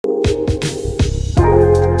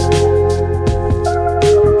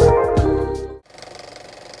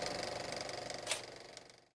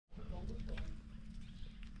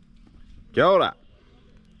Kia ora.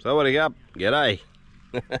 Sawadee up. G'day.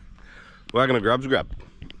 Welcome to Grub's Grub.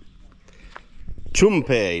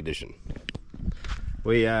 Chumphae edition.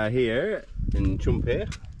 We are here in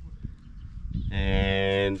Chumphae,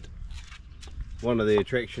 and one of the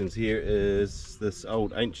attractions here is this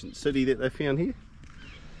old ancient city that they found here.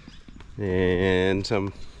 And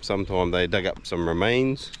sometime they dug up some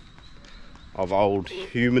remains of old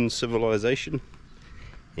human civilization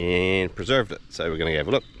and preserved it. So we're going to have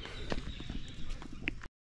a look.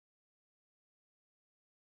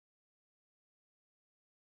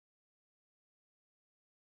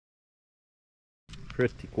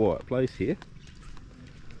 Pretty quiet place here.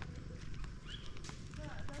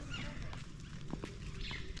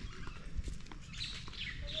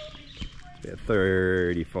 About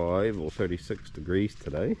 35 or 36 degrees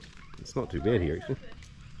today. It's not too bad here actually.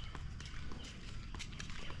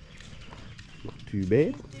 Not too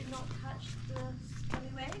bad. Do not touch the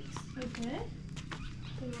scallywags. Okay.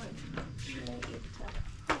 They won't make it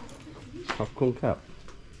tough. Popcorn cup.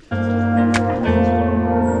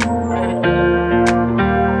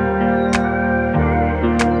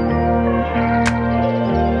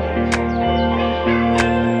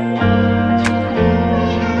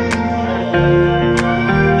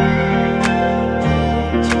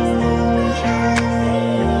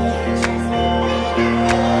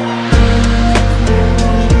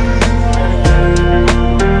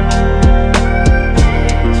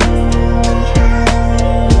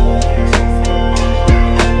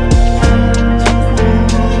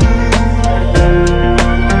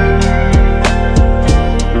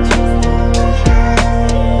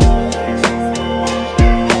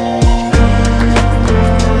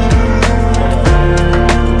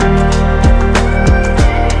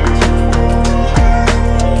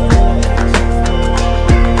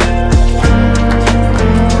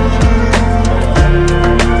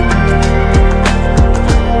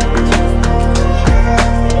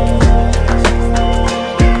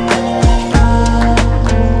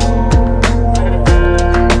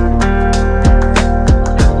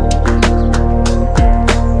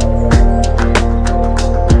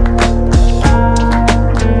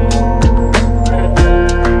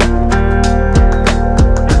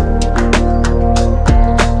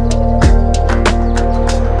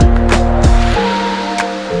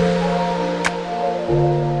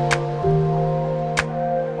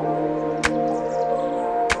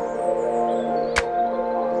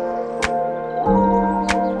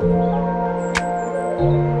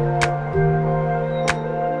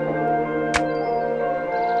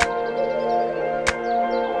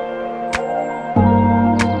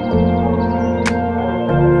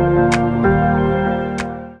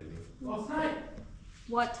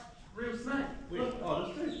 What? Real snake.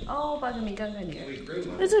 Oh, bugger me, don't go near it.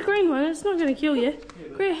 It's a green one, it's not going to kill you.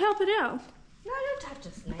 Great, help it out. No, don't touch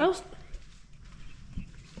a snake. Else,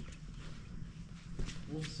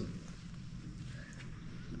 Awesome.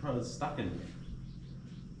 Probably stuck in there.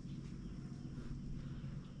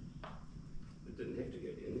 It didn't have to go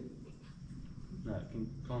down. No, it can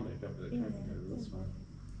climb back up, but it can't go this way.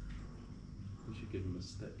 We should give him a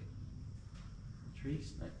stick. Tree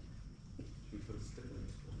snake. Should we put a stick in it?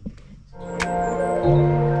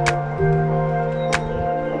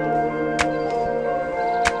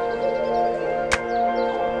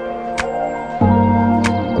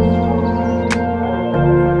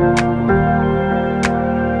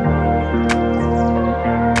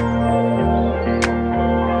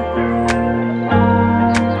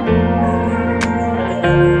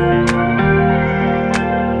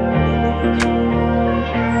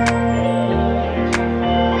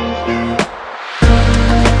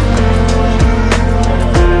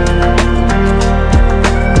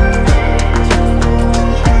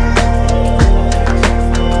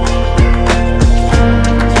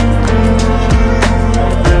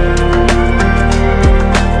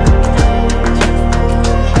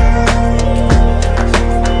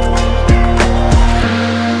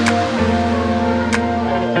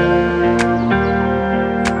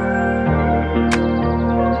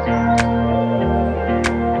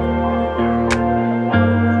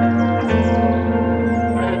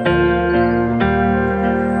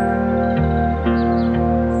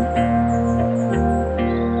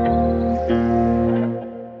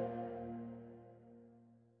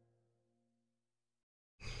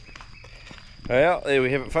 Well, there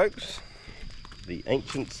we have it, folks. The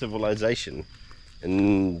ancient civilization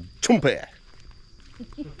in Chumphae,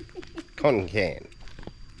 Khon, Kaen,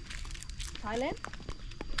 Thailand?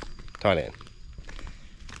 Thailand.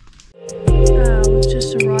 we've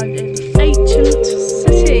just arrived in ancient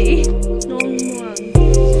city, Nong Muang.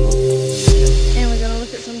 And we're going to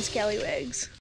look at some scallywags. scallywags.